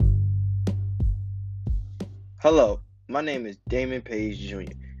Hello, my name is Damon Page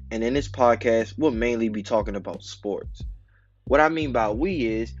Jr., and in this podcast, we'll mainly be talking about sports. What I mean by we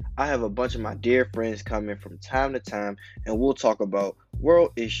is, I have a bunch of my dear friends coming from time to time, and we'll talk about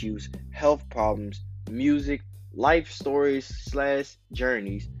world issues, health problems, music, life stories slash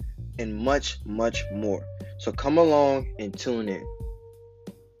journeys, and much, much more. So come along and tune in.